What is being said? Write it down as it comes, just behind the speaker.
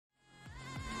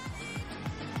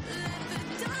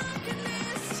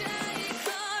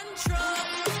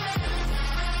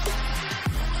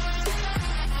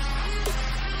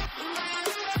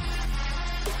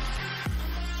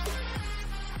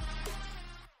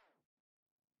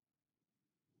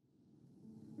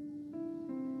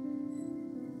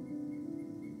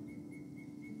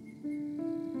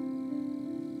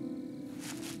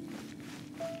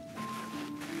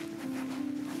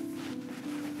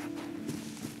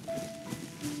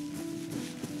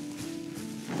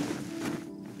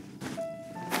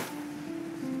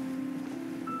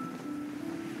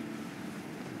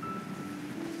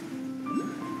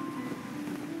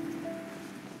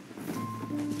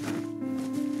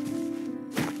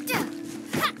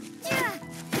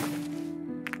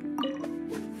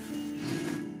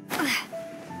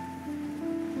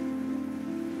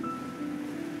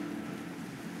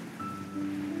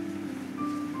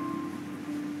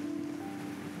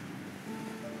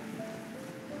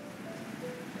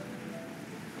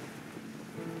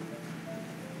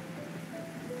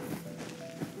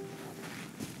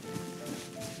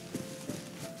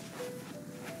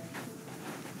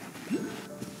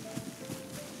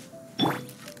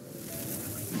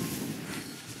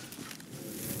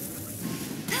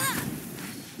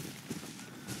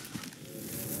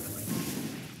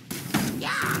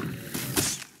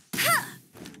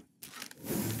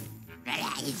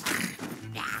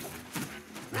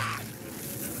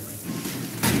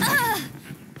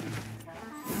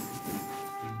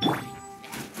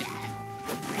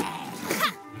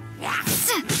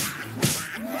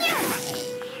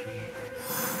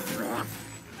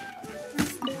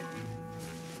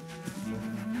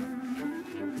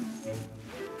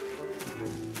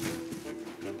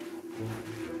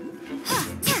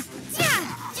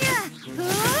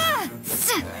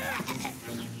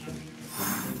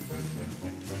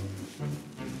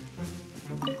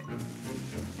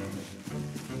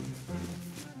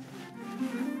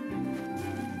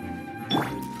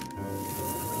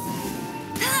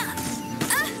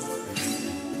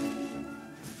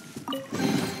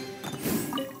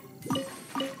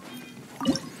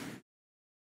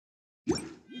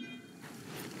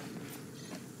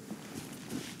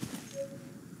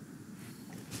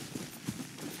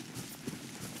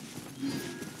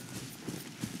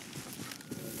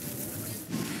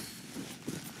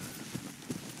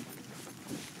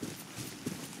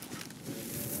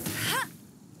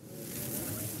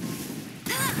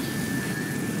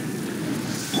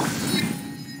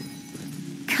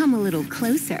little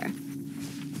closer.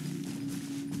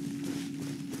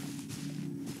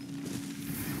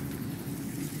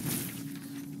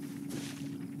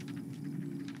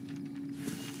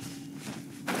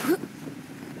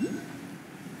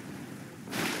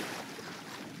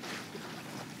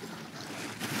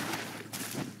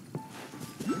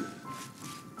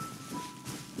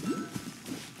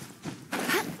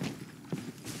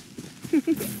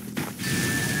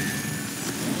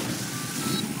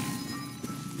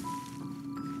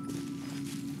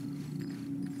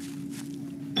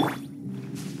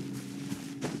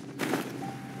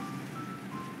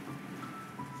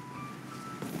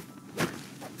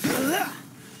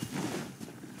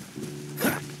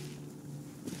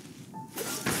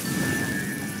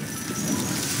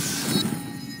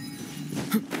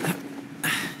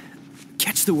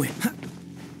 Catch the wind.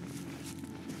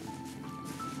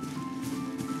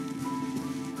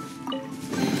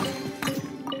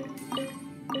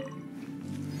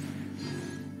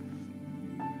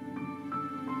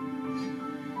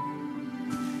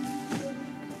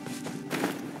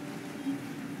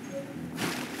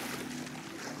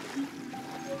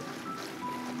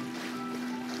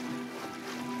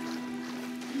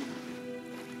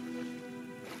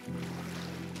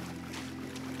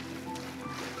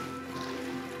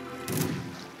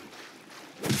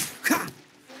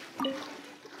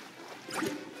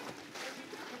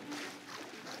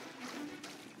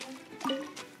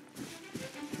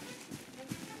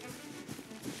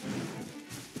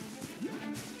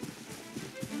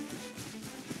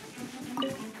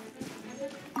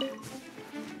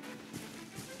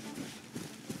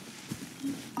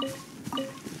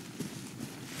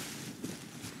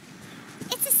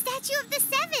 Of the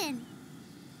seven.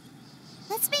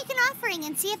 Let's make an offering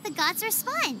and see if the gods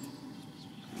respond.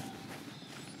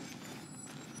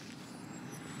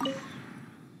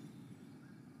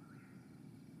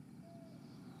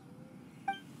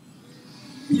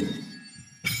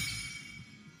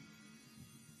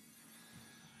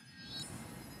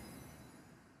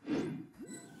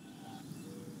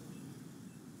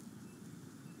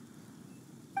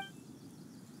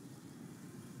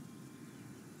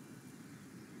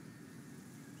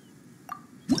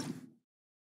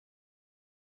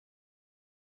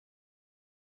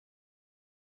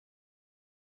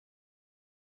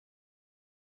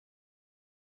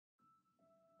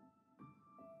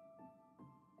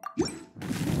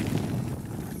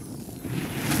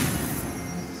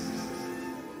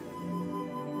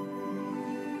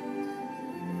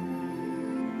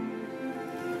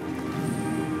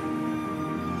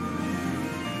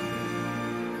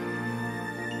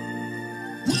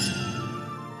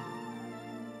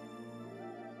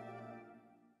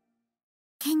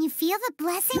 Can you feel the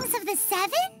blessings of the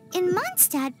seven? In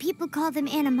Mondstadt, people call them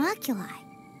animalculi.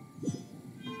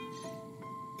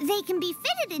 They can be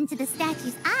fitted into the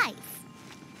statue's eyes.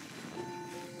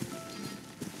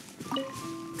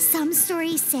 Some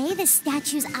stories say the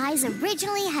statue's eyes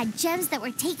originally had gems that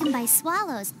were taken by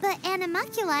swallows, but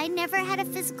animalculi never had a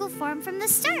physical form from the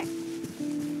start.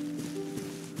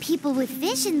 People with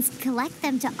visions collect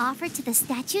them to offer to the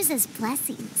statues as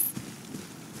blessings.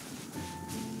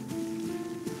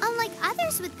 Unlike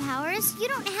others with powers, you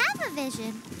don't have a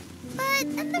vision.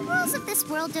 But the rules of this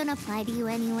world don't apply to you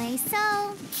anyway,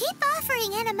 so keep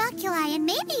offering animalculi and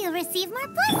maybe you'll receive more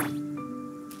blessings.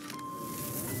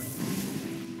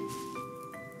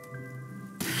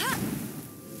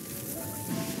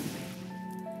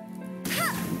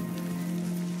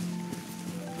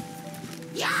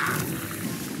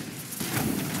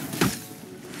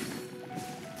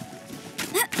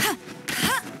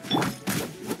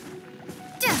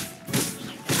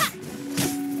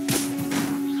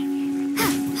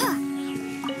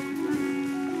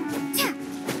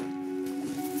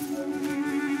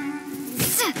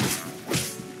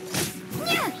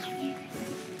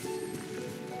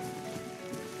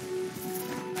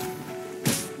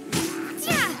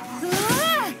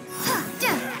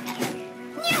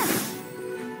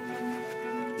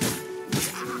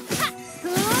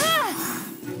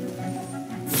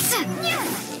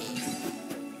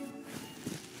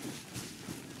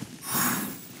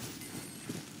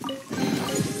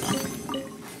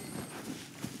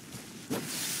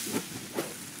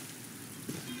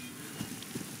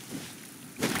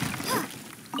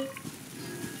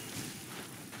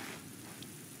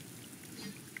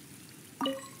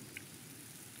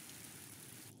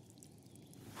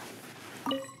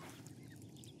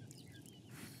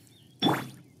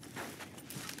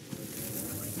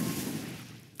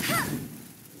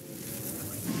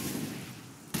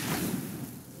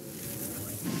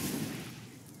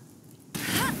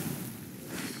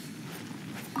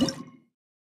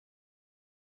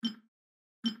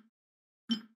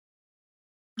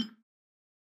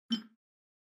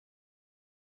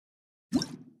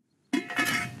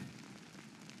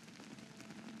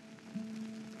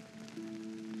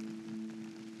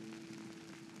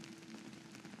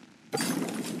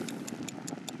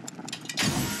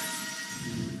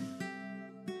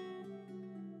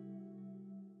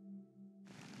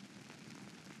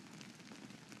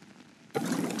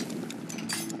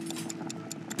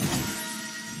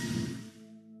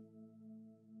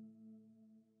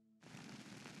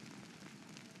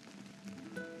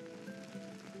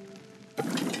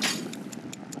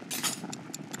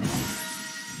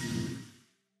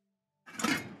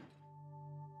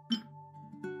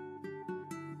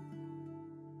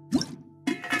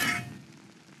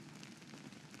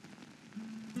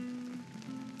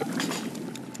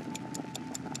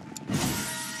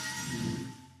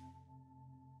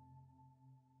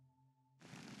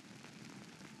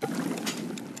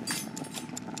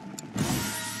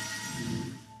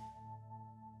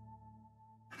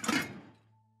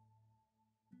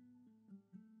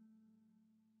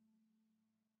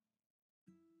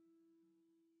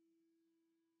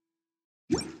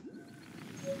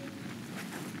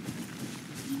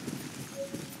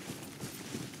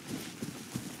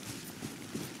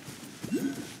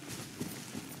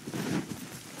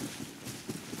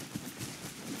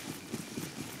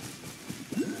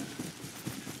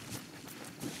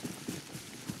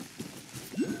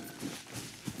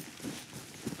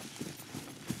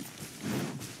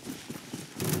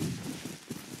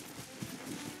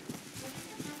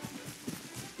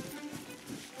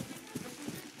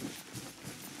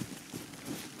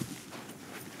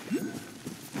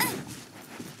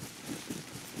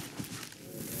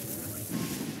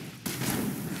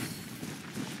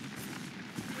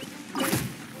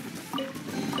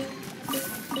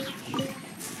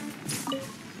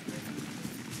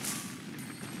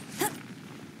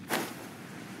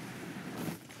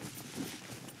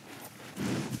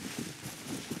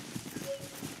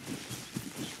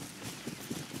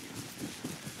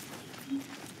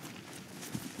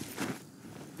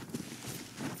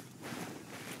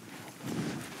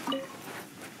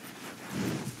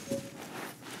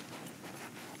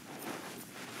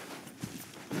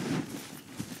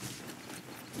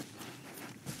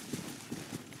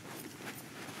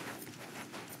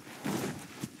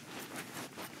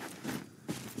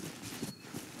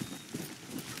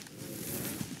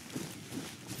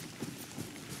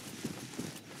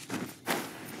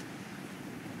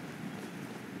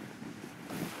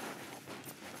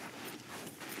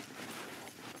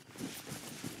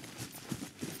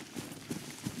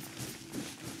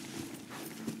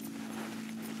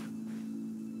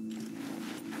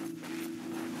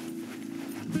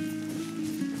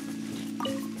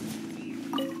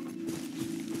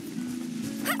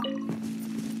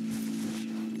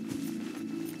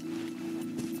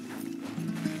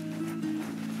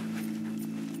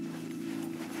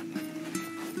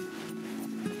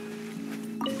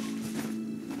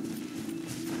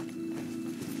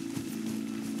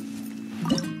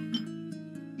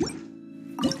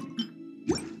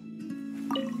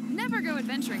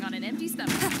 adventuring on an empty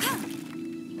stomach.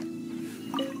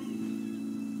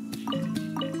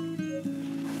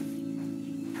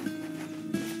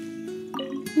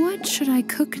 What should I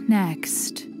cook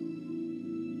next?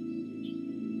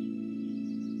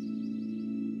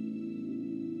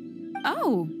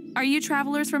 Oh, are you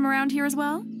travelers from around here as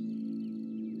well?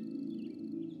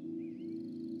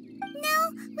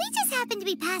 No, we just happen to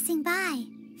be passing by.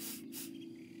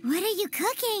 What are you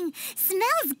cooking?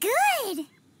 Smells good!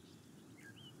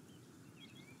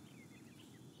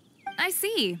 I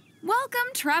see. Welcome,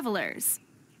 travelers.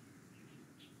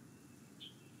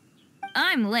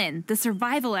 I'm Lynn, the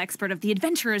survival expert of the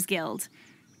Adventurers Guild.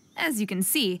 As you can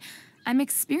see, I'm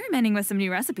experimenting with some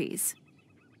new recipes.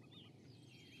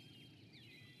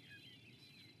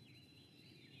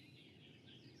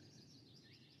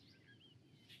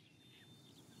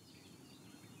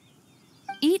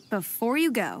 Eat before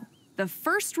you go. The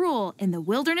first rule in the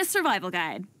Wilderness Survival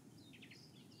Guide.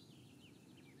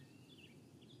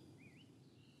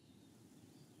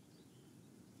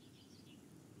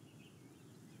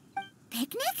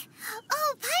 Picnic?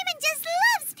 Oh, Paimon just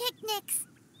loves picnics!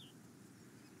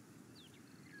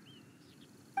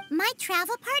 My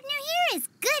travel partner here is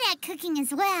good at cooking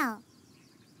as well.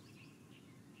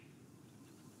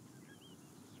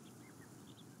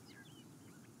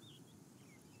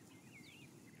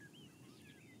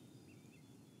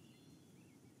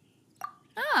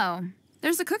 Oh,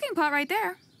 there's a cooking pot right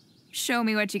there. Show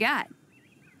me what you got.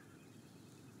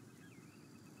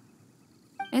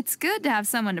 It's good to have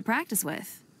someone to practice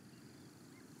with.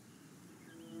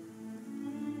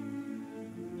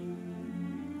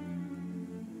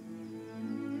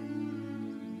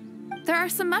 There are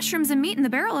some mushrooms and meat in the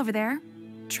barrel over there.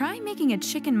 Try making a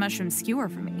chicken mushroom skewer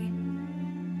for me.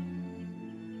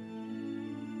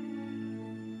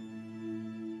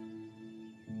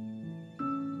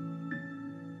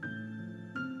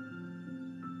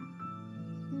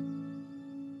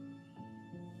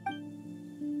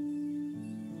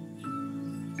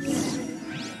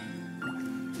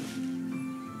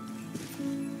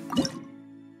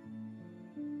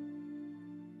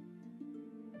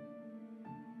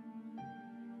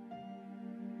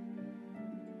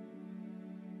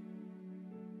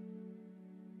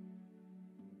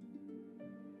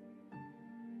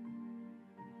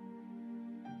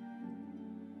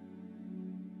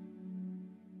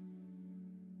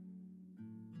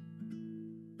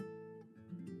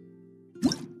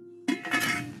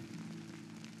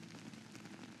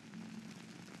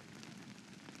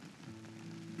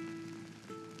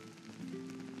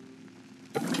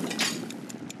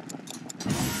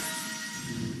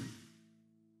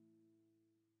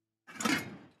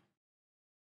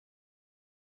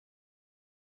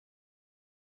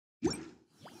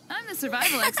 I'm the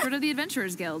survival expert of the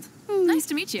Adventurers Guild. Nice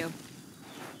to meet you.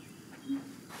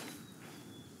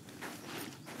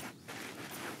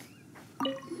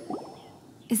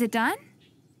 Is it done?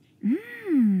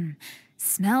 Mmm,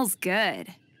 smells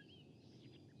good.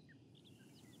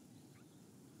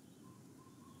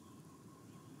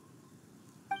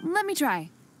 Let me try.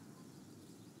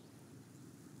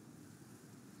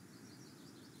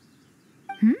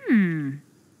 Mmm.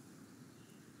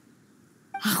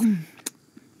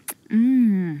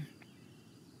 Mmm.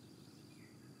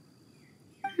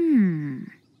 Hmm.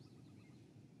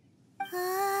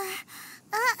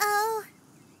 Uh-oh.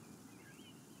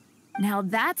 Now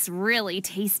that's really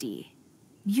tasty.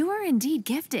 You are indeed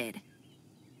gifted.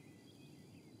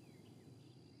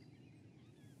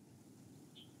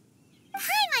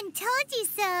 Paimon told you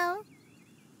so.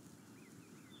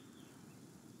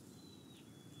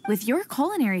 With your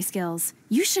culinary skills,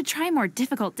 you should try more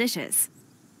difficult dishes.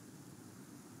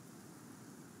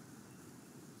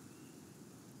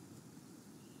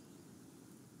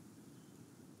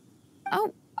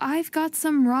 Oh, I've got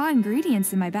some raw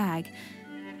ingredients in my bag.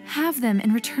 Have them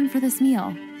in return for this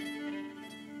meal.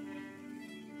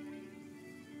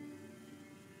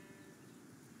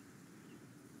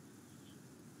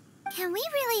 Can we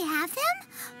really have them?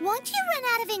 Won't you run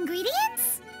out of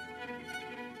ingredients?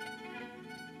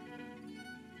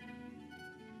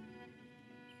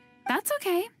 That's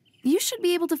okay. You should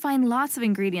be able to find lots of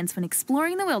ingredients when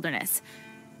exploring the wilderness.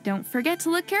 Don't forget to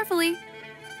look carefully.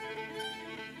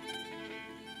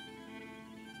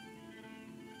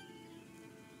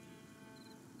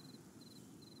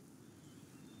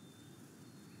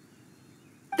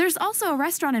 There's also a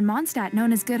restaurant in Mondstadt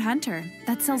known as Good Hunter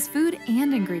that sells food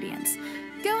and ingredients.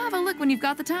 Go have a look when you've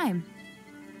got the time.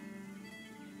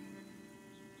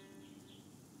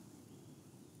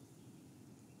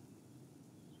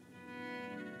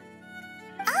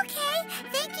 Okay,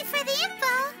 thank you for the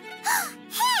info.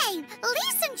 Hey,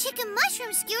 leave some chicken mushrooms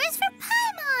mushroom skewers for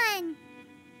Paimon!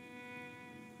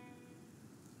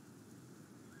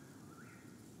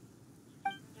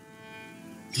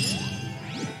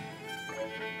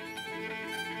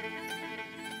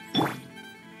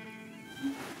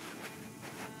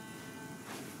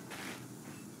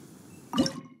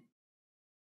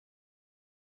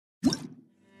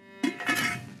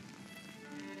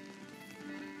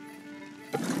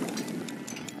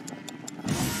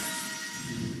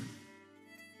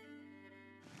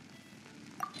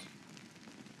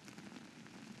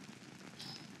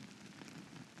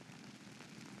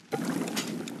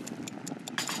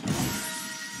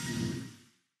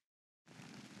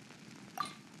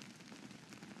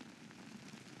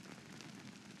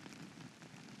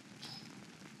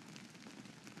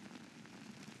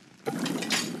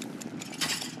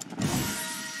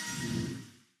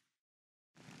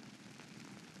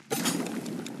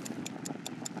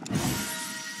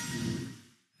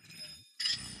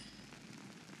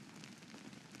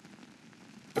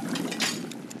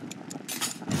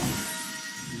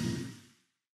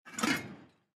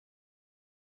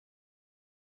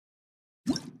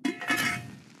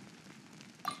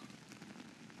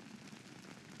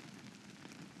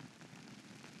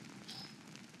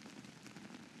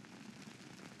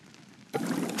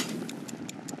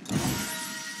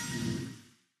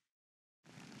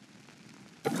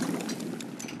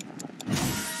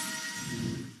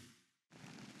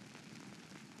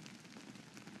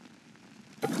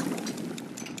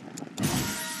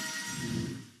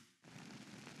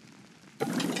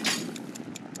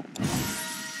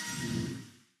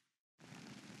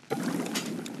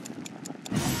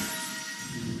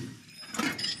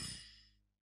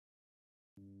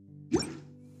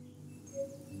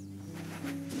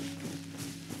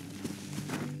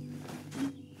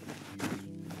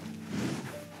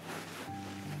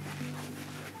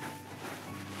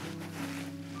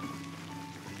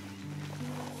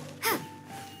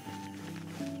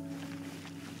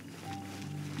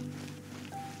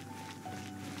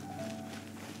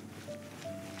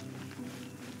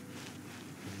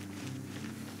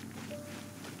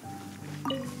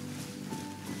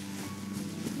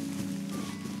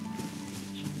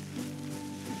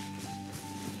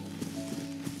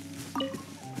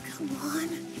 Come on.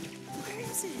 Where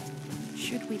is it?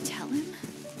 Should we tell him?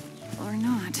 Or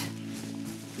not?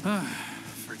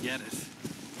 Forget it.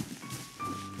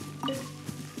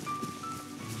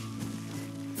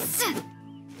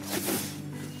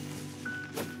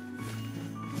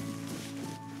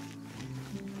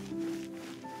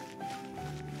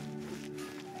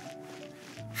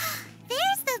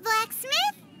 There's the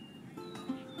blacksmith!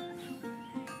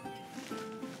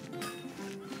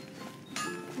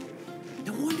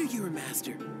 No wonder you're a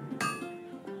master.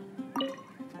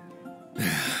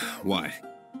 Why?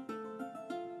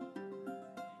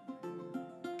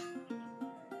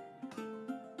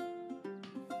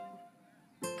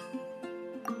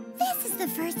 This is the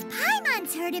first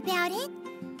Paimon's heard about it.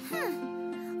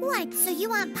 What, so you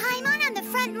want Paimon on the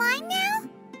front line now?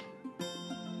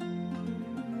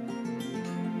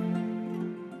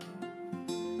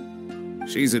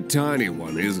 She's a tiny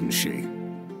one, isn't she?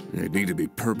 They'd need to be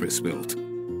purpose-built.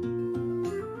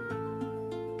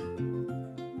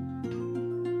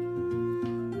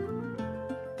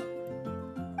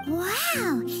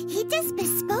 Wow, he does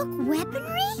bespoke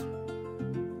weaponry?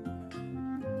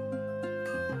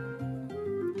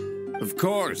 Of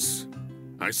course.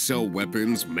 I sell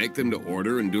weapons, make them to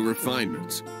order, and do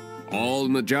refinements. All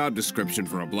in the job description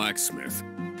for a blacksmith.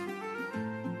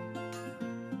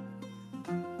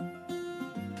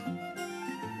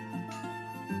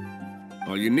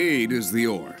 All you need is the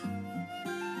ore.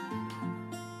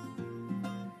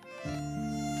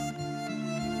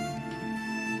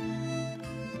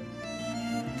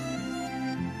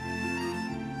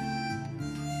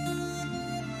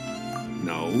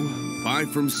 No, buy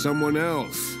from someone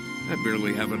else. I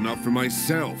barely have enough for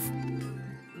myself.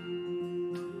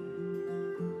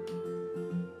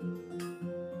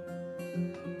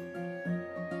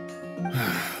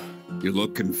 You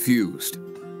look confused.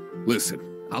 Listen,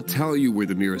 I'll tell you where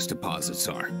the nearest deposits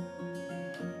are.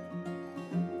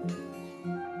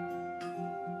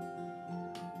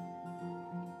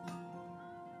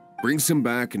 Bring some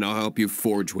back and I'll help you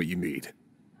forge what you need.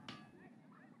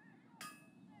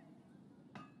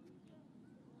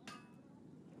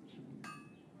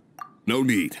 No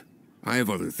need. I have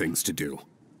other things to do.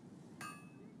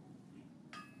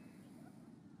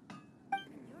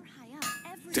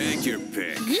 Take your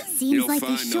pick. He seems You'll like a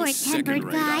find no short-tempered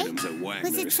second-rate guy. items at Was it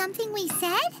Wagner's. something we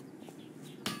said?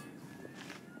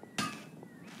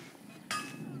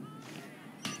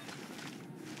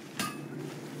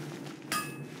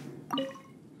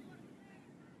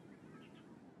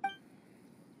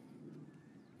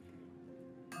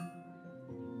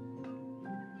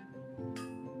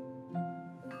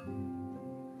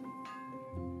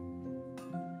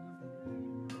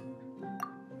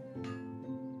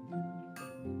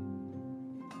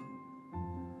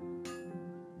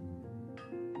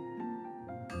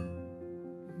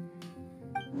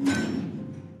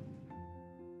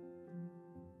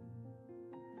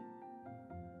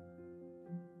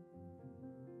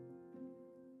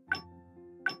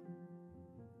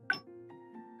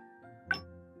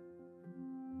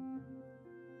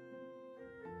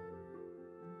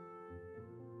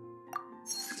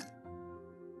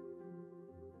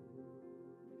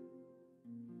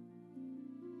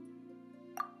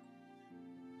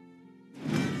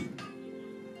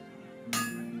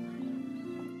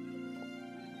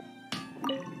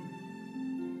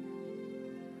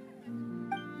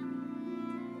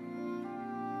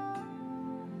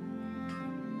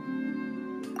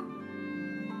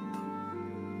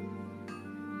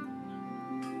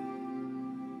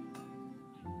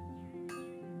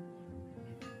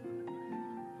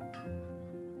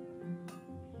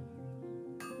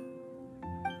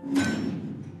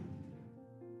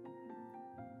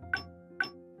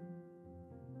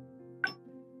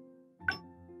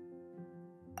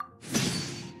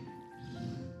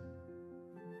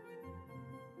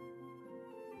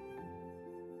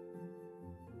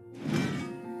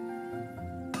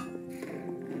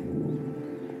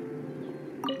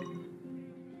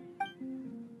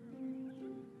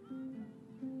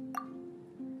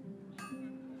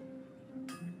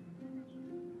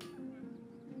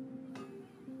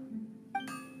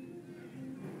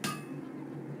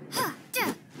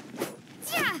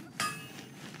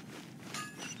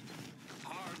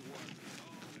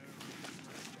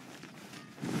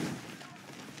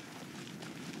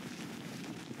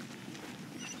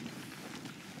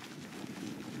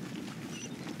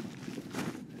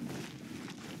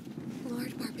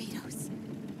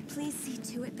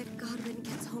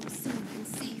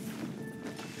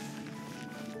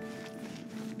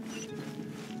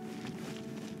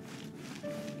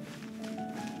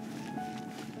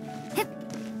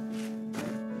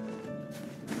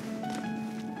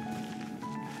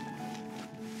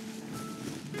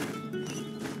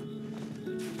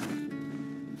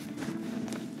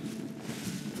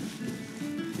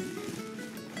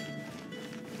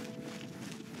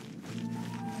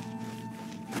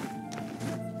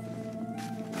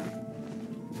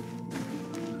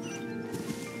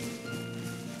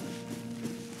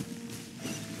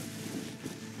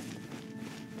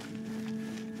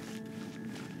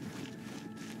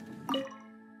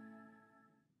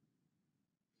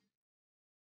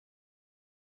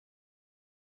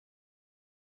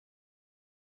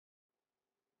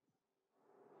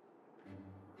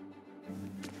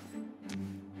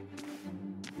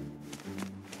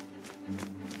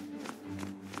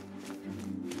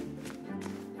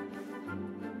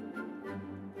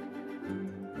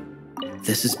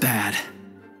 This is bad.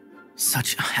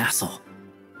 Such a hassle.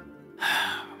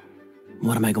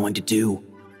 What am I going to do?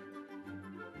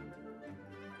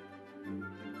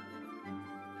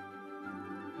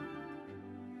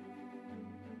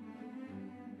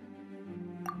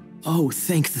 Oh,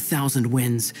 thank the thousand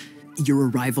winds. Your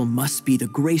arrival must be the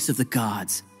grace of the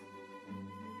gods.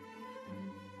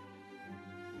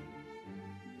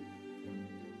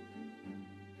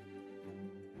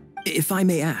 If I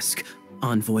may ask,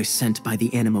 envoy sent by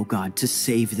the Animo God to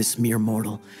save this mere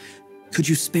mortal, could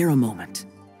you spare a moment?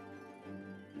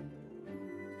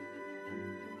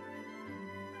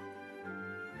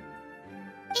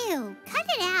 Ew, cut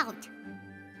it out.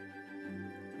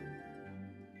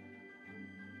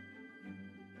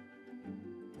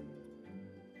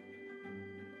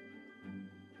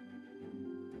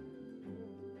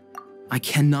 I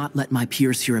cannot let my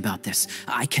peers hear about this.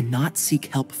 I cannot seek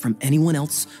help from anyone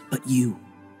else but you.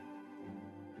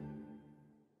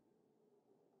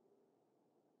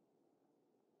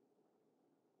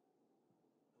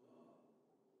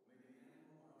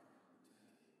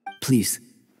 Please,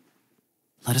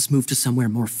 let us move to somewhere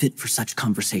more fit for such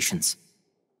conversations.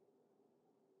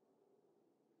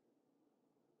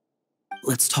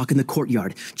 Let's talk in the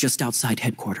courtyard, just outside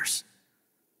headquarters.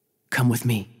 Come with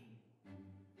me.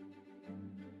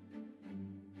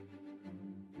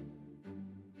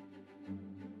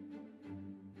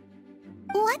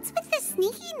 What's with the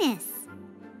sneakiness?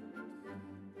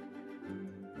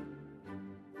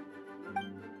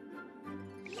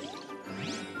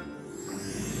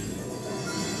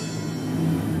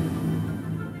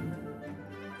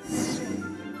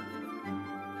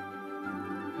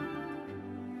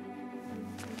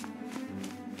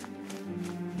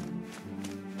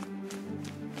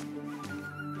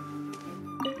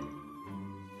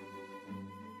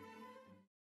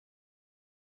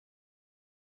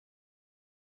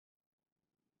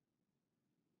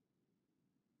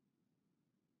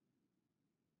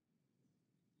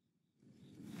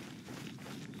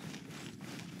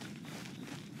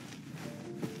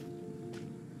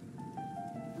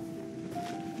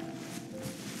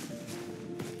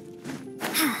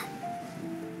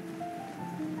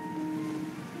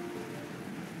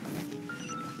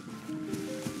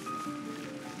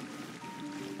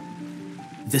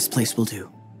 This place will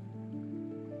do.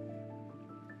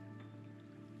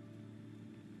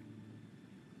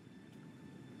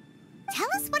 Tell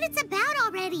us what it's about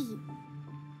already.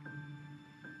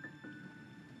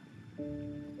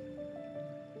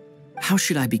 How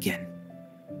should I begin?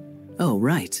 Oh,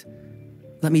 right.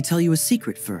 Let me tell you a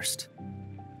secret first.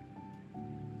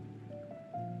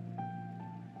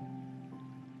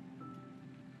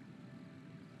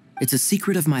 It's a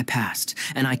secret of my past,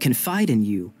 and I confide in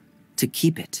you to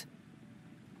keep it.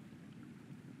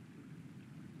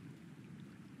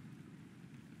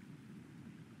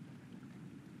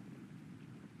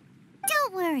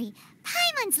 Don't worry,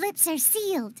 Paimon's lips are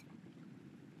sealed.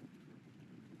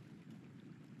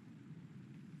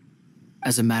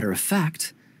 As a matter of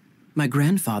fact, my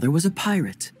grandfather was a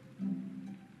pirate.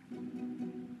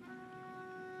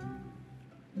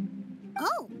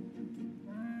 Oh.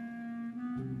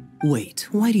 Wait,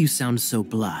 why do you sound so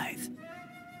blithe?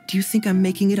 Do you think I'm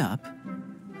making it up?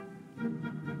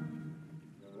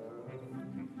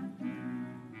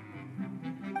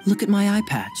 Look at my eye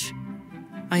patch.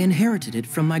 I inherited it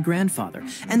from my grandfather,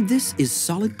 and this is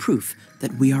solid proof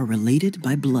that we are related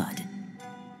by blood.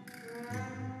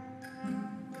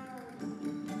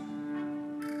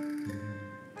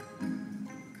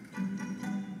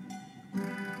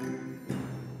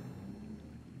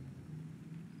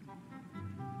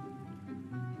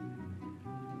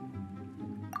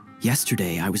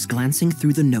 Yesterday, I was glancing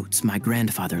through the notes my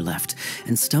grandfather left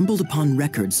and stumbled upon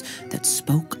records that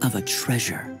spoke of a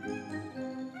treasure.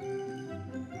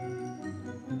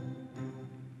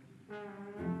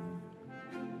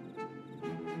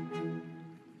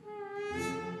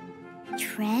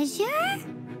 Treasure?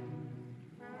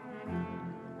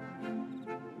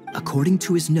 According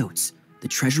to his notes, the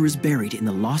treasure is buried in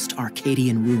the lost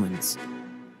Arcadian ruins.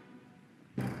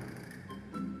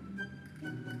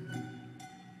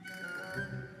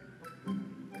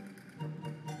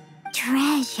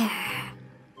 Treasure.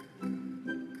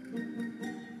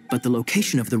 But the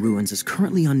location of the ruins is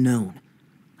currently unknown.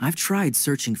 I've tried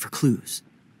searching for clues.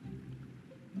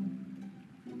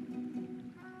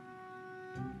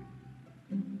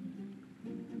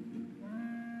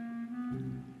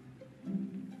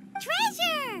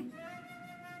 Treasure!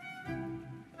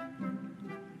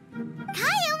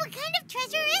 Kaya, what kind of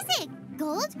treasure is it?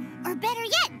 Gold? Or better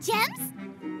yet, gems?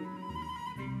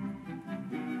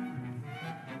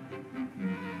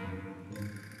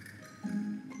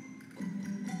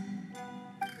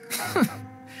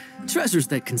 Treasures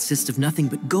that consist of nothing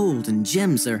but gold and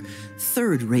gems are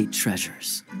third-rate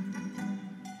treasures.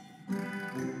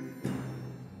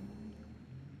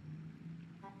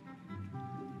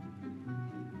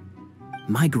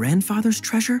 My grandfather's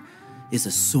treasure is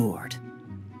a sword.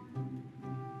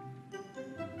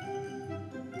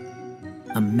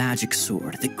 A magic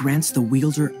sword that grants the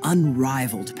wielder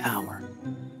unrivaled power.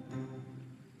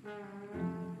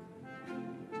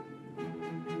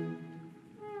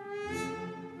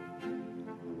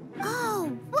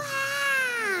 Oh,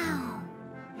 wow!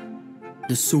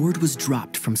 The sword was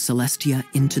dropped from Celestia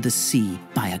into the sea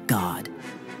by a god.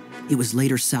 It was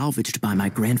later salvaged by my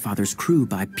grandfather's crew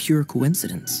by pure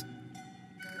coincidence.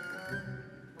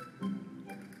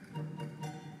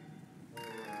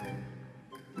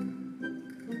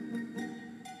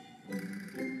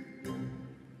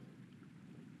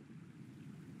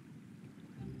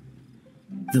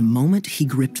 The moment he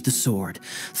gripped the sword,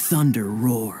 thunder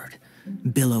roared,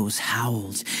 billows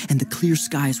howled, and the clear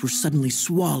skies were suddenly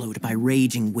swallowed by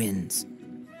raging winds.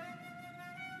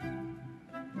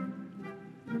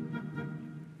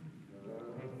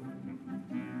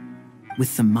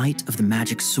 With the might of the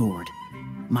magic sword,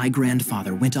 my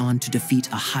grandfather went on to defeat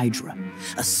a hydra,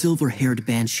 a silver-haired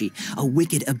banshee, a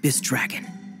wicked abyss dragon.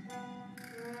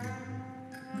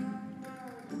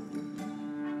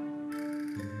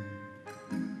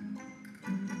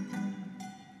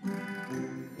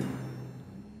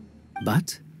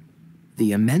 But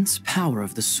the immense power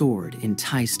of the sword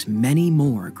enticed many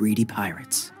more greedy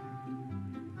pirates.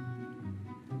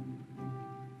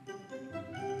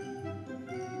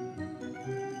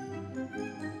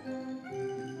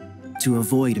 To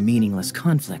avoid meaningless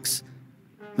conflicts,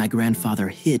 my grandfather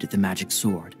hid the magic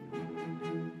sword.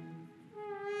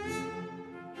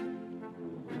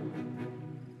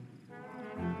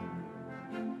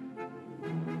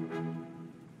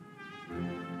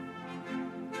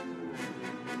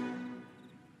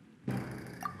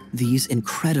 These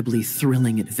incredibly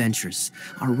thrilling adventures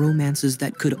are romances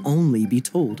that could only be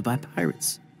told by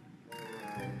pirates.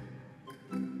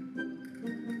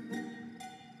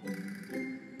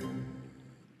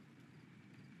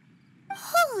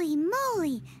 Holy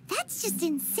moly, that's just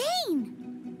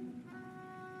insane!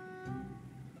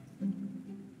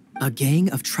 A gang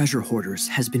of treasure hoarders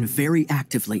has been very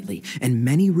active lately, and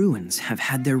many ruins have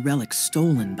had their relics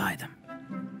stolen by them.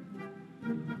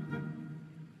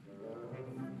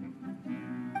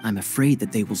 I'm afraid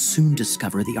that they will soon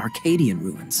discover the Arcadian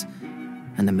ruins,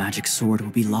 and the magic sword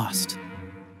will be lost.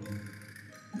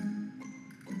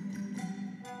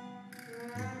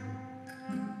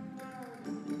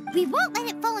 We won't let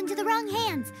it fall into the wrong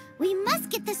hands. We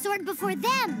must get the sword before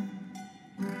them.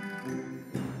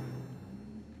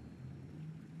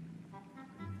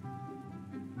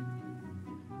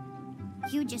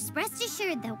 You just rest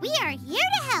assured that we are here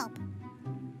to help.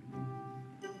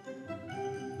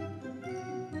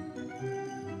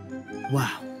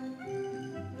 Wow.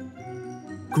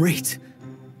 Great.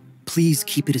 Please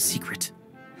keep it a secret.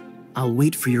 I'll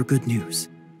wait for your good news.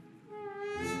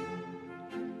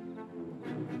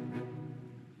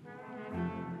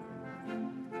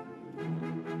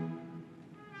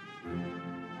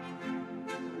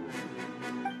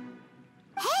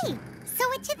 Hey, so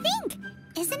what you think?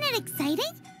 Isn't it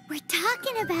exciting? We're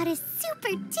talking about a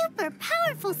super-duper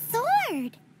powerful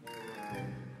sword.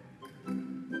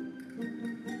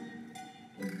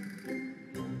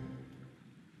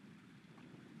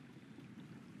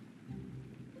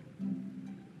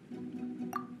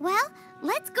 Well,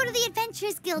 let's go to the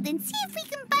Adventurers Guild and see if we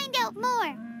can find out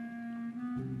more.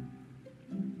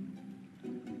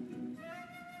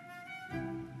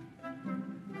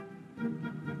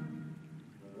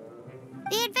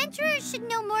 The adventurers should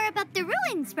know more about the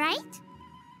ruins, right?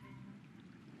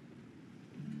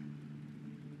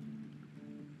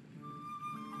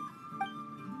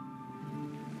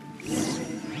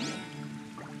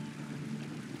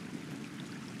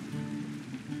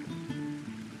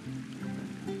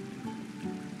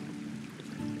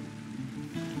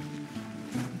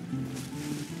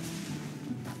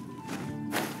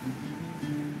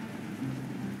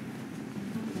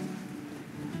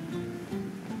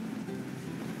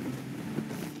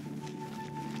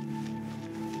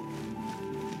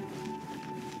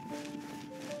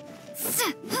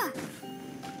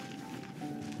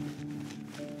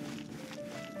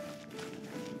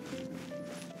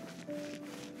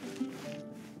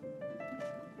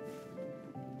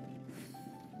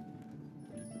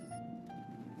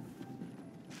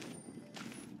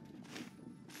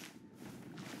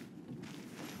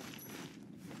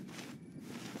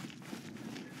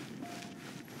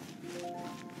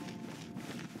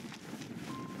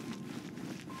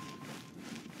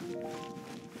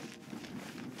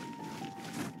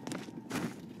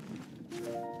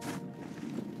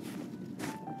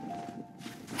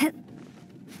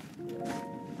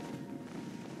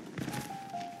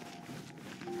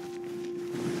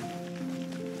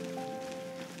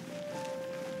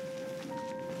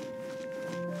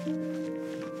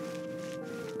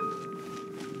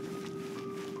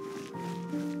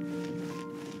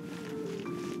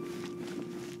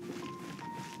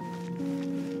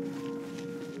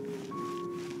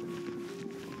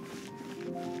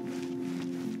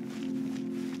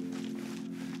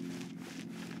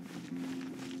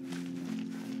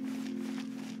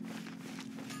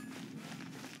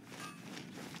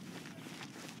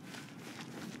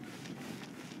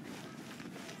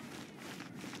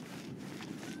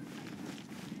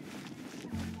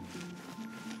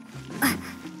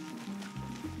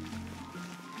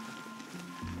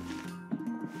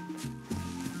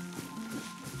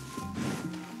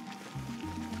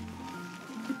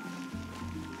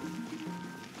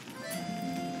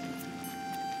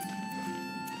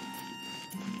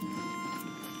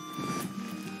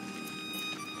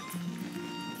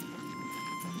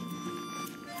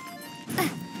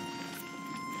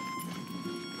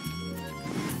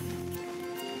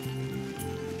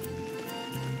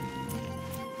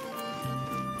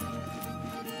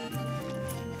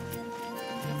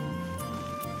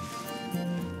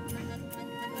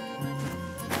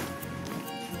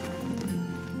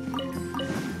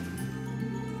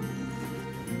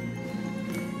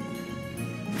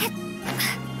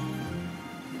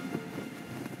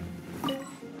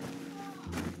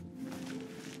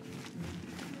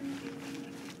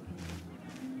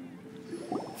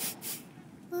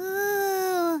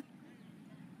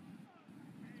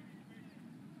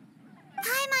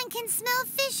 can smell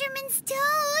fisherman's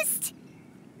toast!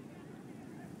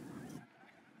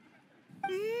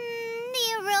 The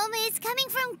aroma is coming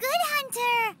from Good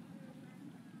Hunter!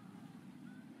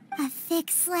 A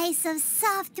thick slice of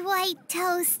soft white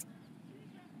toast,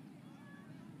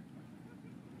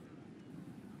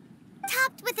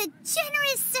 topped with a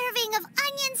generous serving of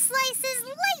onion slices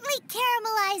lightly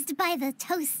caramelized by the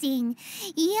toasting.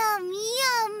 Yum,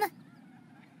 yum!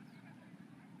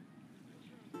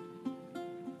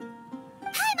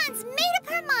 Paimon's made up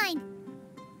her mind!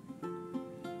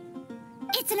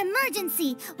 It's an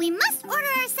emergency! We must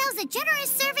order ourselves a generous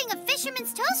serving of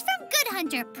fisherman's toast from Good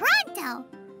Hunter, pronto!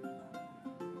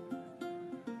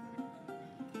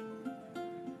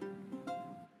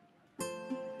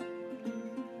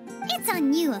 It's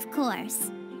on you, of course.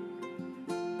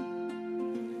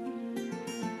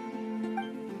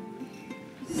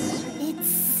 It's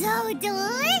so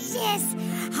delicious!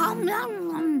 Hum, nom,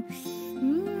 nom.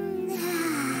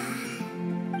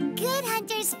 Good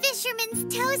Hunter's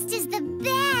Fisherman's Toast is the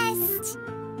best!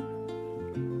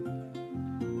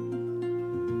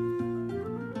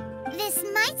 This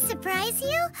might surprise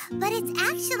you, but it's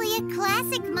actually a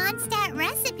classic Mondstadt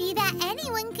recipe that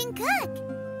anyone can cook.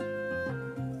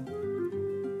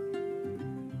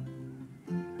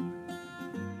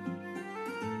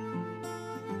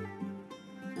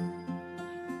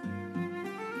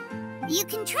 You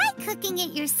can try cooking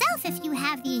it yourself if you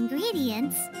have the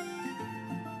ingredients.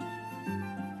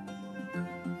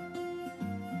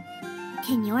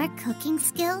 Can your cooking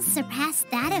skills surpass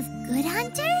that of Good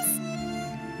Hunter's?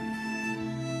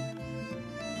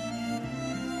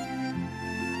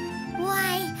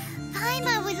 Why,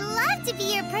 Paimon would love to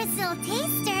be your personal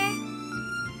taster.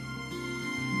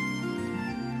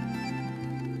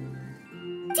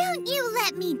 Don't you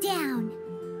let me down.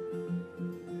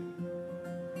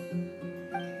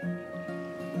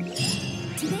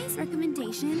 Today's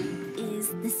recommendation is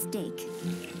the steak.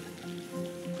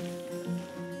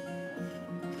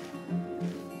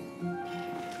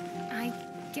 I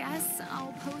guess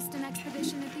I'll post an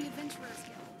expedition at the Adventurers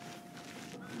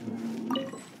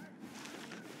Guild.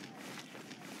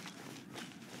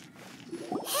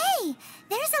 Hey,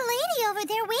 there's a lady over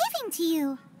there waving to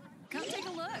you. Come take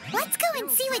a look. Let's go and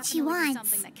see what she wants.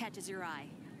 Something that catches your eye.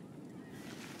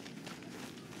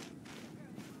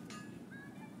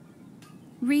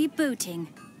 Rebooting.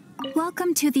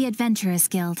 Welcome to the Adventurers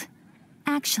Guild.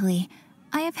 Actually,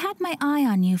 I have had my eye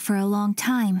on you for a long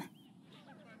time.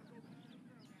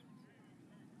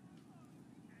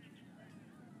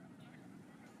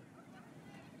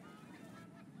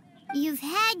 You've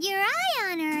had your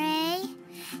eye on her, eh?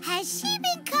 Has she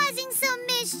been causing some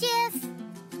mischief?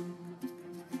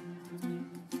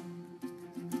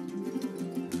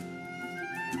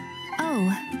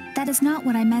 Oh, that is not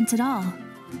what I meant at all.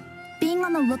 Being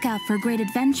on the lookout for great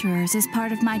adventurers is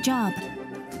part of my job.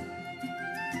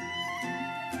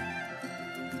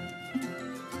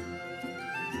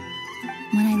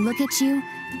 When I look at you,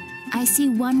 I see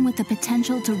one with the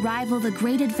potential to rival the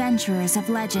great adventurers of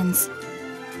legends.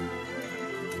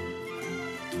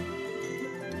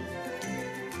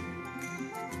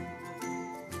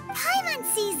 Paimon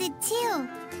sees it too.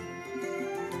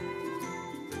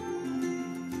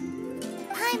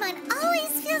 Paimon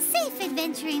always feels safe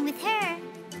adventuring with her.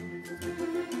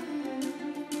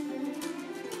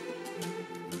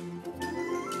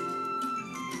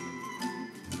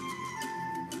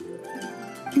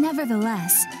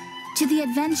 Nevertheless, to the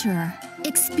adventurer,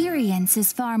 experience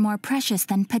is far more precious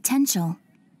than potential.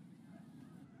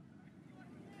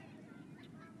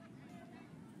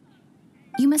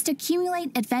 You must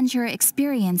accumulate adventurer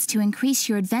experience to increase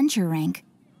your adventure rank.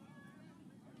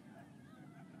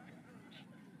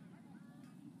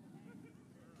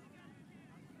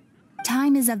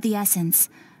 Time is of the essence.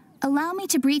 Allow me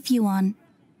to brief you on...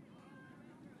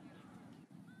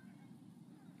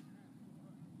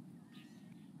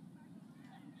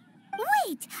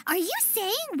 Wait, are you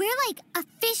saying we're like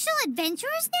official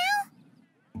adventurers now?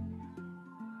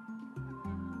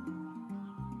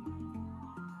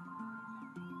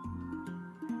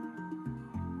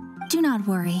 Do not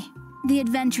worry. The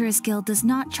Adventurers Guild does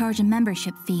not charge a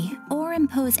membership fee or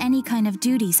impose any kind of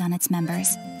duties on its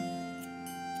members.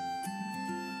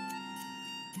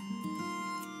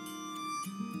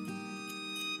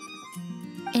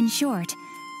 In short,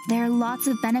 there are lots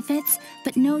of benefits,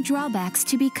 but no drawbacks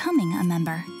to becoming a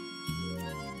member.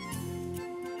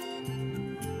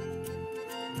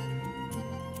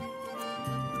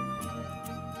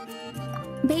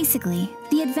 Basically,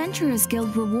 the Adventurers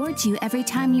Guild rewards you every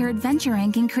time your adventure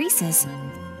rank increases.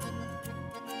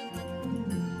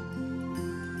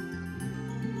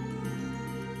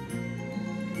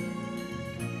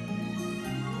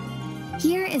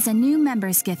 Here is a new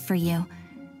member's gift for you.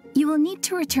 You will need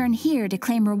to return here to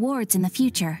claim rewards in the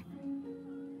future.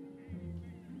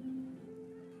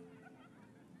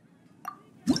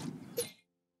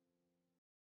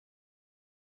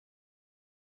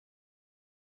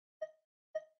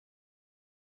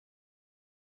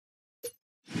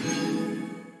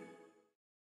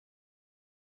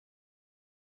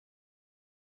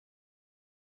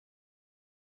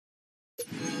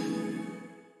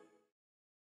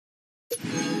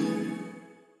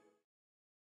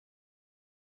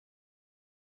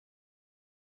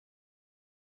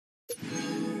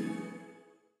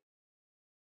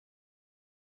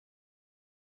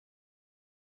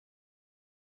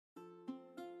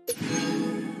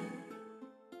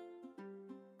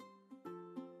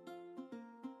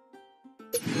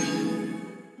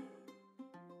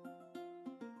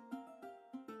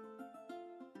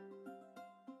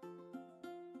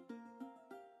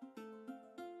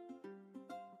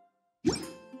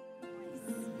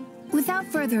 Without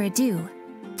further ado,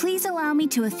 please allow me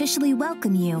to officially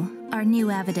welcome you, our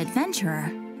new avid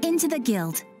adventurer, into the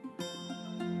guild.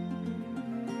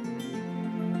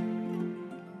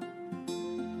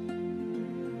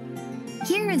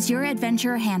 Here is your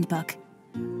adventurer handbook.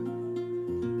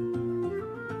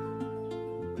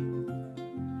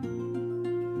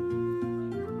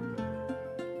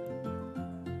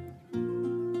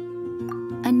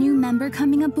 A new member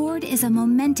coming aboard is a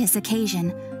momentous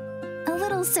occasion. A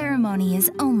little ceremony is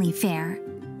only fair.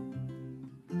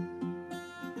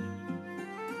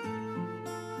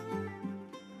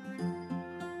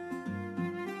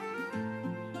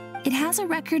 It has a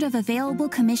record of available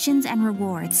commissions and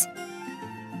rewards.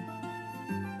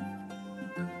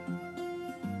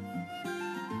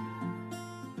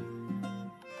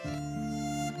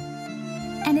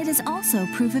 And it is also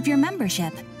proof of your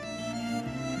membership.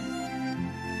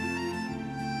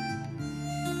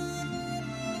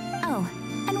 Oh,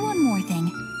 and one more thing.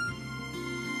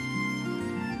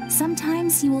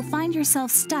 Sometimes you will find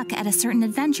yourself stuck at a certain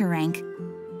adventure rank.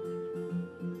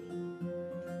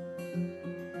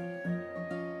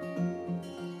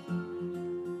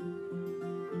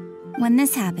 When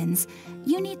this happens,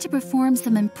 you need to perform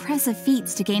some impressive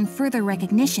feats to gain further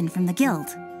recognition from the guild.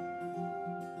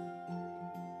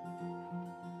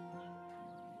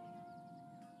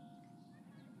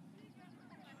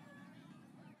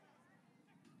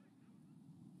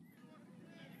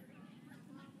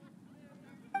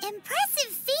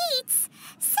 Impressive feats?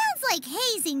 Sounds like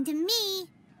hazing to me.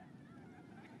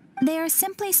 They are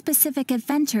simply specific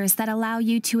adventures that allow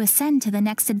you to ascend to the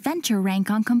next adventure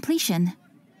rank on completion.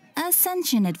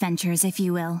 Ascension adventures, if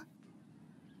you will.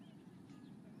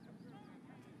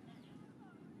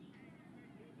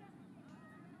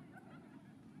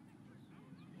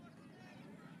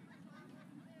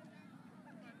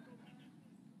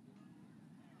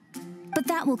 But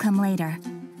that will come later.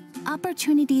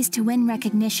 Opportunities to win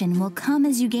recognition will come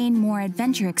as you gain more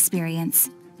adventure experience.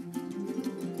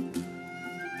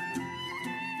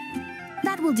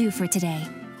 That will do for today.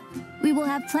 We will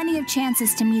have plenty of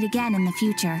chances to meet again in the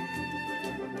future.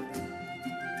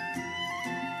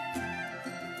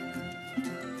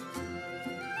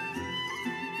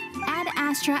 Ad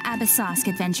Astra Abyssosk,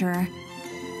 adventurer.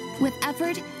 With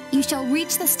effort, you shall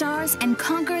reach the stars and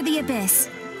conquer the abyss.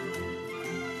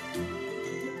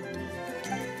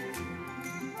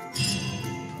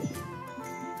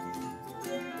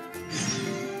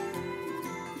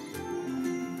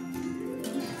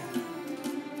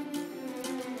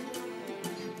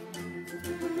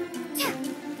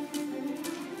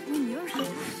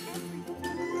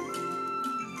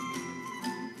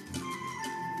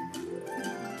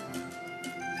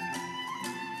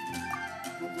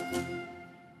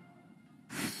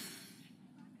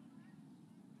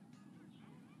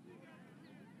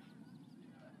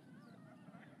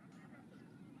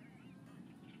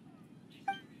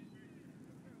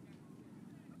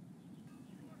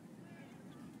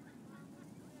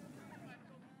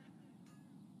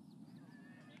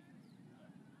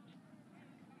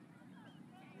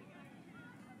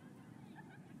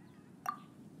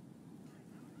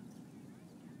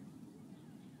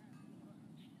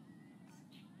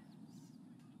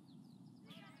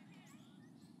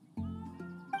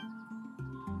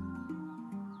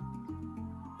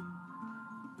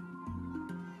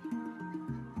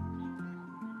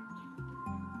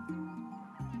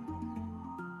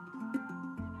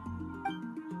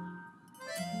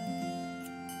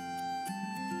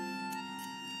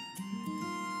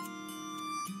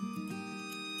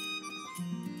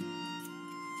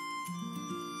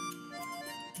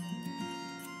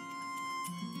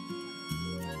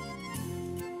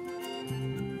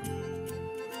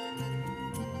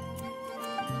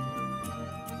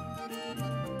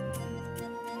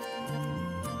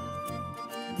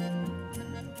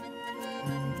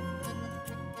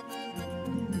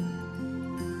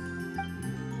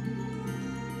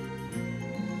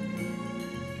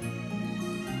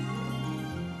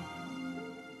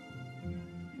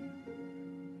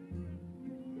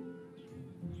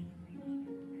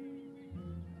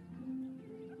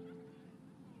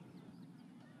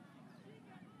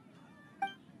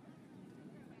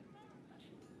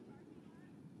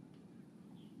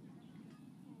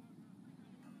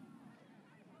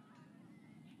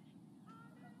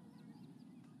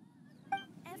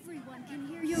 I can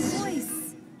hear your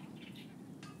voice.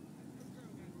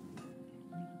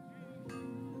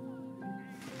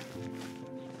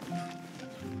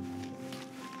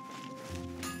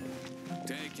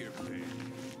 Take your pick.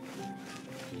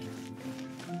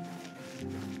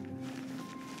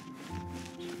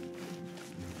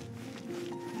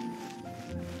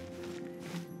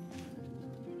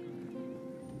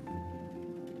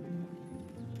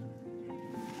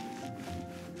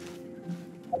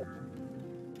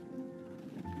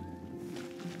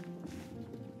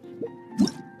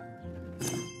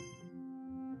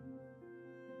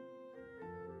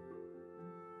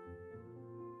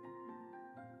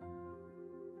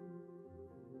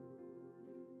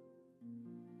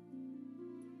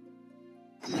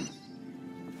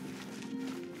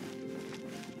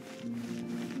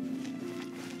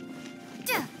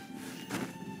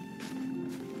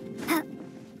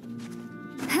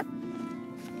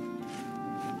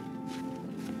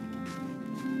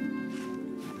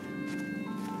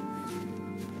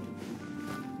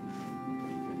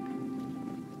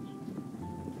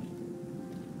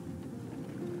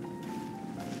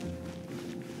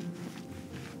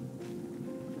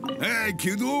 Hey,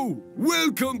 kiddo!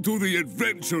 Welcome to the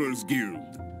Adventurers Guild!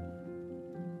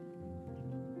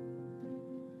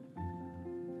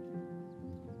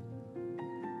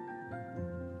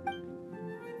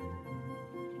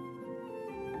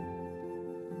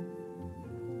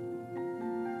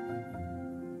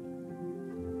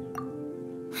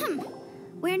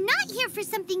 We're not here for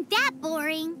something that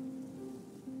boring.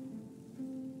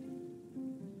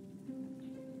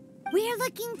 We're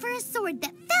looking for a sword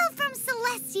that fell from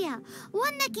Celestia.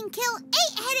 One that can kill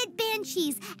 8-headed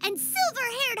banshees and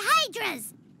silver-haired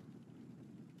hydras.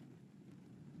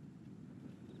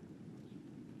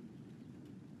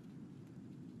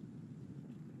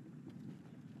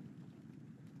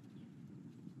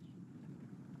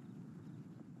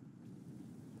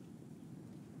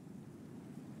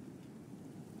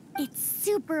 It's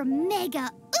super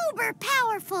mega uber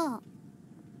powerful.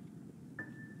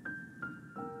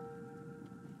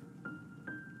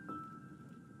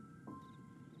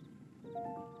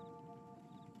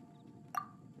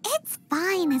 It's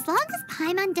fine, as long as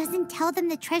Paimon doesn't tell them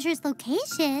the treasure's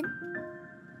location.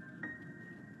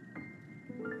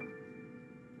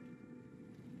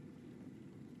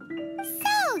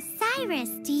 So, Cyrus,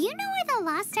 do you know where the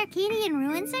lost Arcadian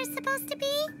ruins are supposed to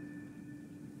be?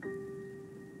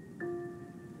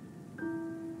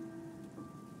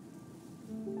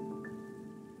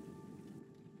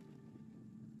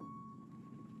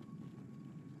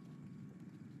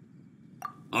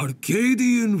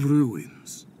 Arcadian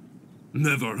ruins.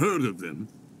 Never heard of them.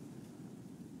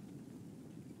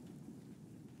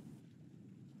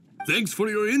 Thanks for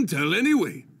your intel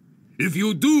anyway. If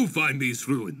you do find these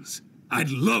ruins, I'd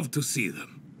love to see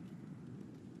them.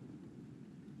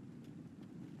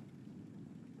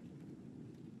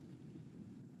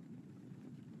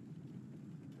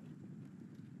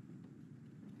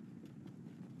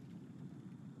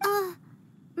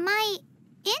 My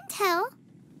intel?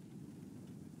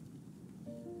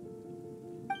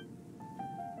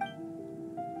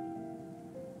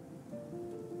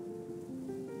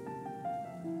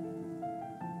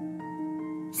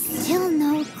 Still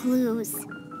no clues.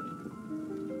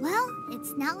 Well,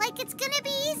 it's not like it's gonna be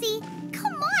easy.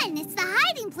 Come on, it's the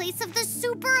hiding place of the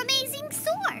super amazing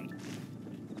sword.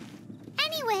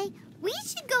 Anyway, we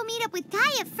should go meet up with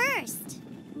Gaia first.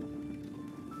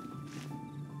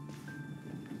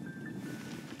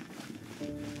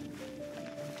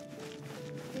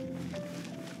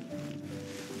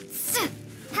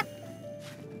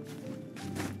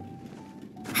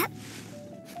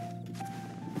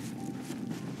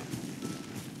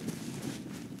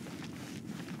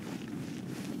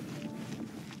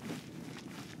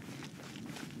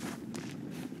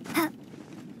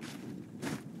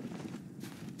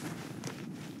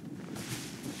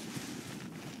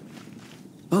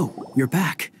 Oh, you're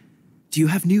back. Do you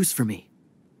have news for me?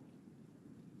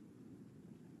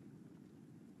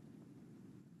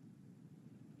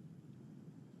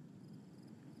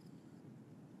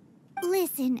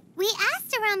 Listen, we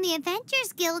asked around the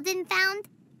Adventurers Guild and found,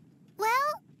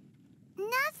 well,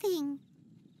 nothing.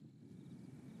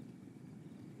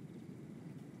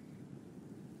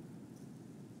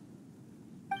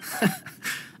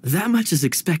 That much is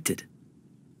expected.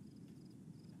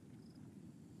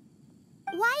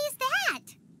 Why is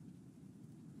that?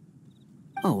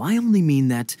 Oh, I only mean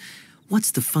that what's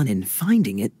the fun in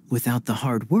finding it without the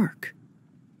hard work?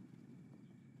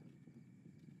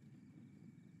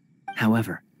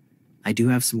 However, I do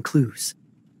have some clues.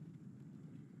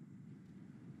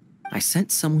 I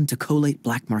sent someone to collate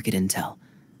black market intel,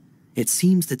 It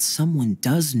seems that someone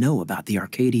does know about the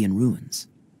Arcadian ruins.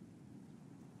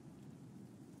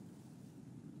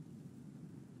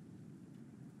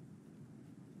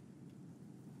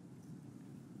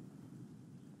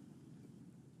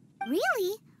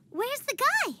 Really? Where's the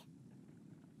guy?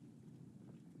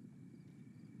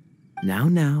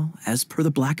 Now, as per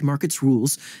the black market's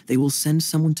rules, they will send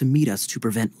someone to meet us to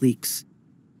prevent leaks.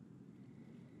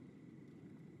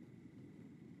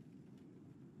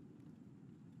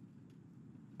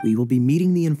 We will be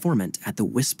meeting the informant at the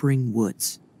Whispering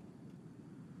Woods.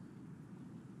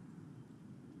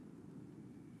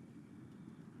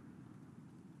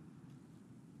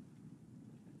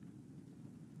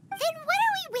 Then what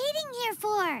are we waiting here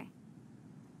for?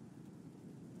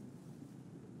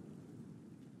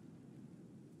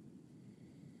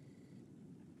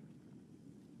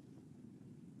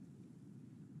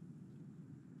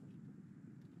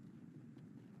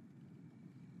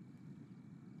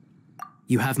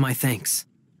 You have my thanks.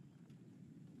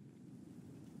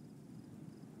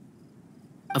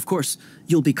 Of course,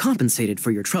 you'll be compensated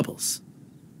for your troubles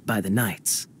by the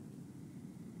knights.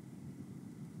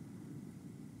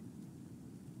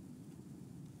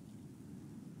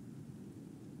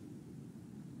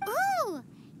 Ooh,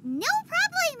 no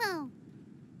problemo.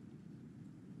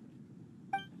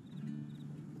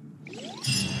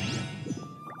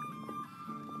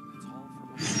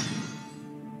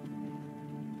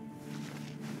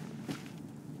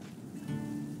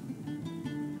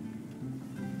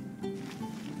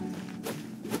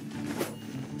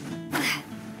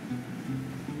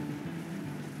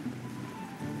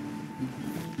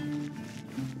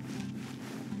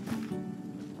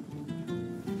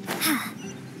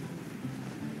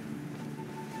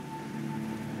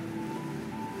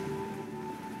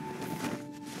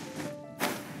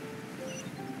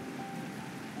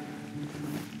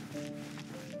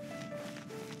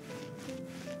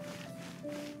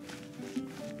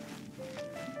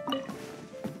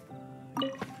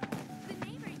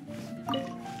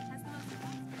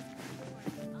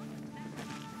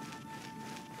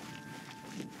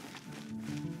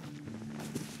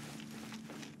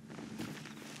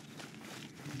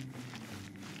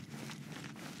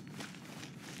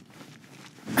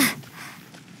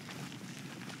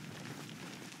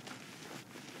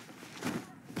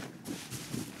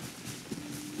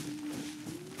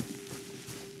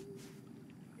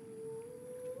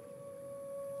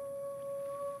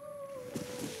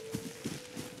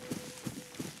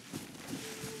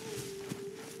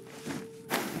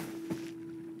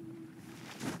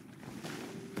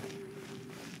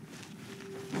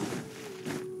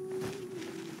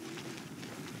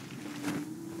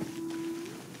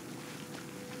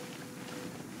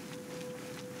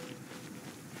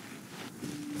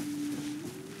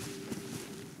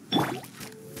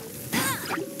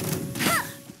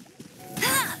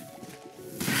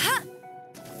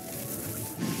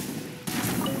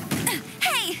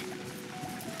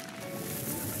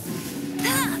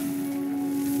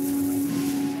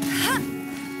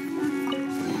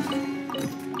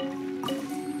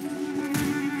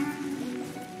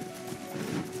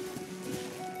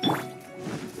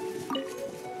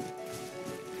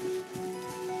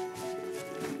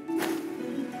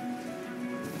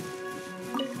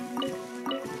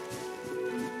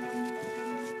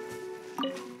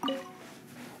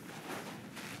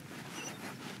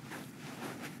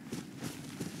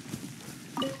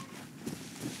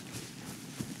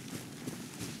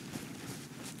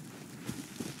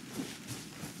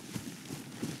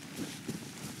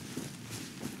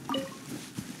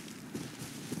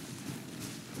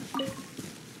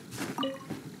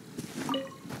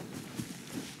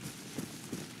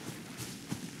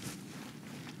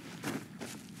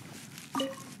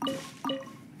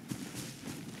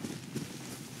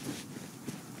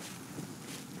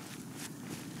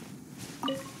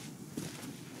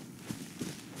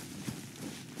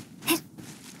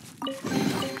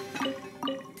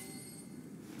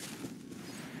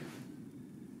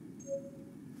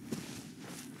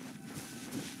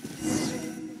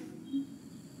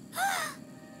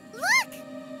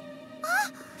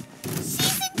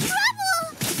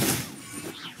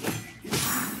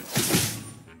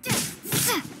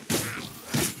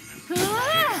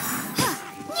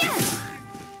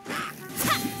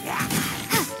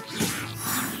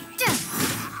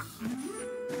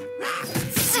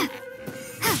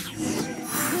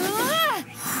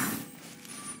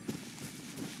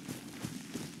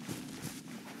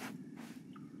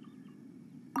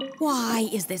 Why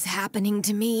is this happening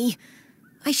to me?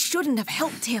 I shouldn't have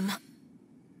helped him.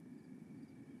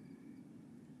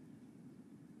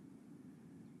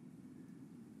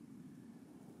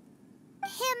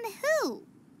 Him who?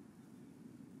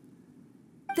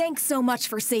 Thanks so much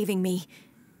for saving me.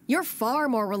 You're far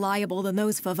more reliable than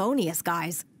those Favonius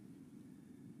guys.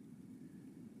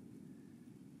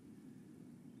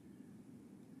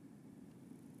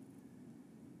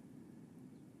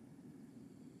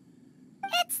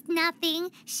 It's nothing.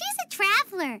 She's a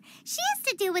traveler. She has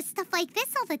to deal with stuff like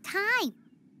this all the time.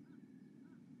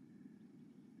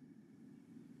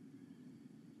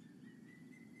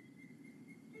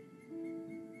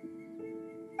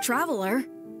 Traveler?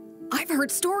 I've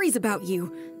heard stories about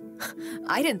you.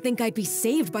 I didn't think I'd be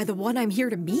saved by the one I'm here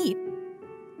to meet.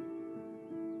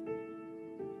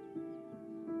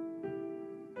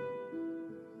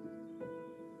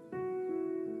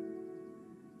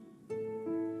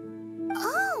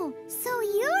 Oh, so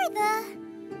you're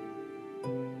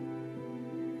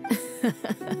the...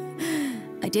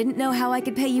 I didn't know how I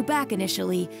could pay you back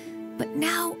initially, but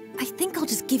now I think I'll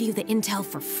just give you the intel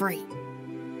for free.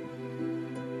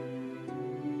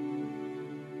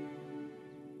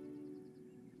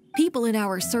 People in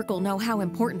our circle know how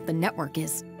important the network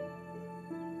is.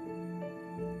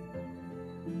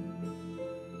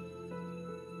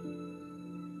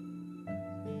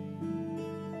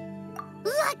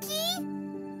 Lucky?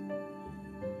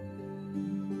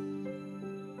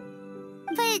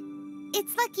 But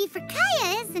it's lucky for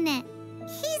Kaya, isn't it?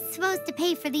 He's supposed to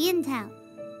pay for the intel.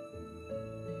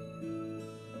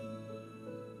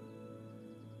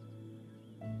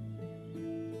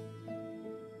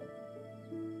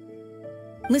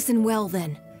 Listen well,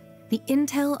 then. The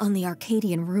intel on the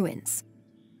Arcadian ruins.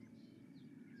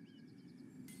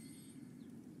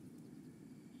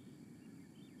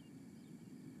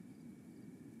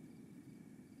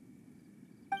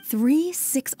 Three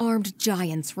six-armed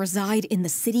giants reside in the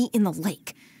city in the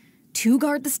lake. 2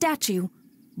 guard the statue,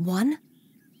 1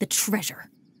 the treasure.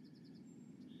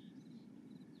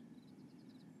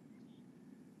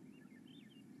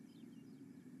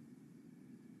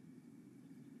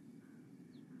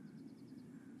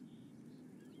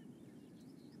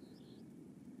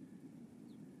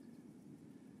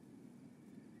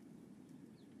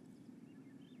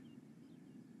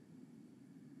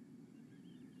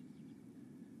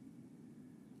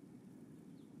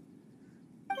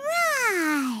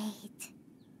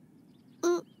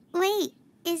 Wait,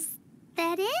 is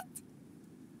that it?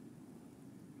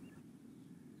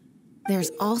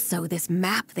 There's also this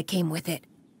map that came with it.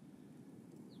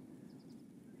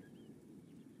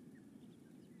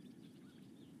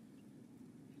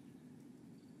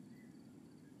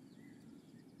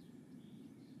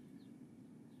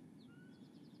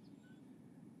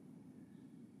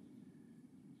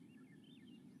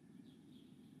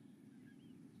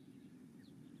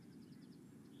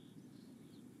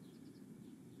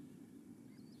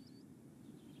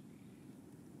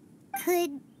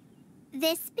 Could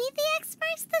this be the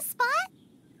experts, the spot?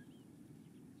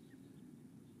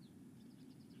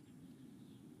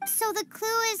 So the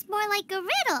clue is more like a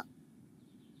riddle.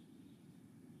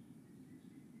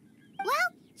 Well,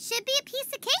 should be a piece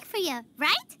of cake for you,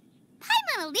 right?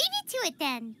 Paimon'll leave you to it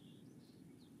then.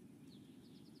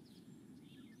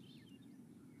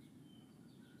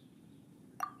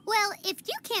 Well, if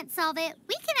you can't solve it,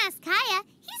 we can ask Kaya.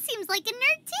 He seems like a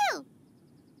nerd too.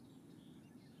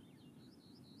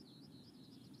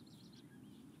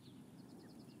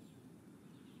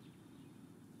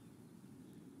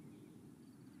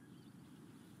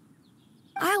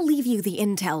 I'll leave you the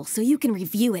intel so you can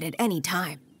review it at any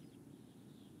time.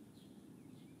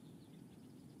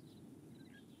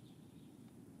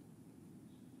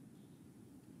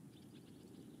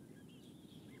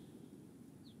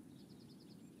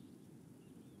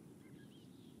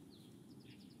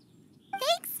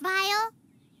 Thanks, Vile.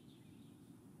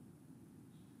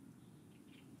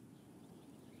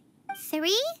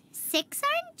 3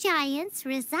 six-armed giants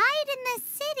reside in the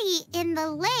city in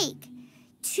the lake.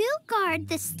 2 guard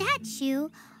the statue,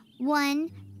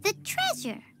 1 the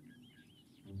treasure.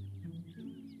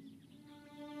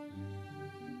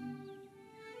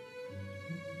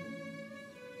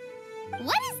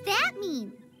 What does that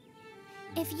mean?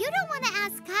 If you don't want to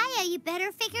ask Kaya, you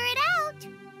better figure it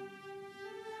out.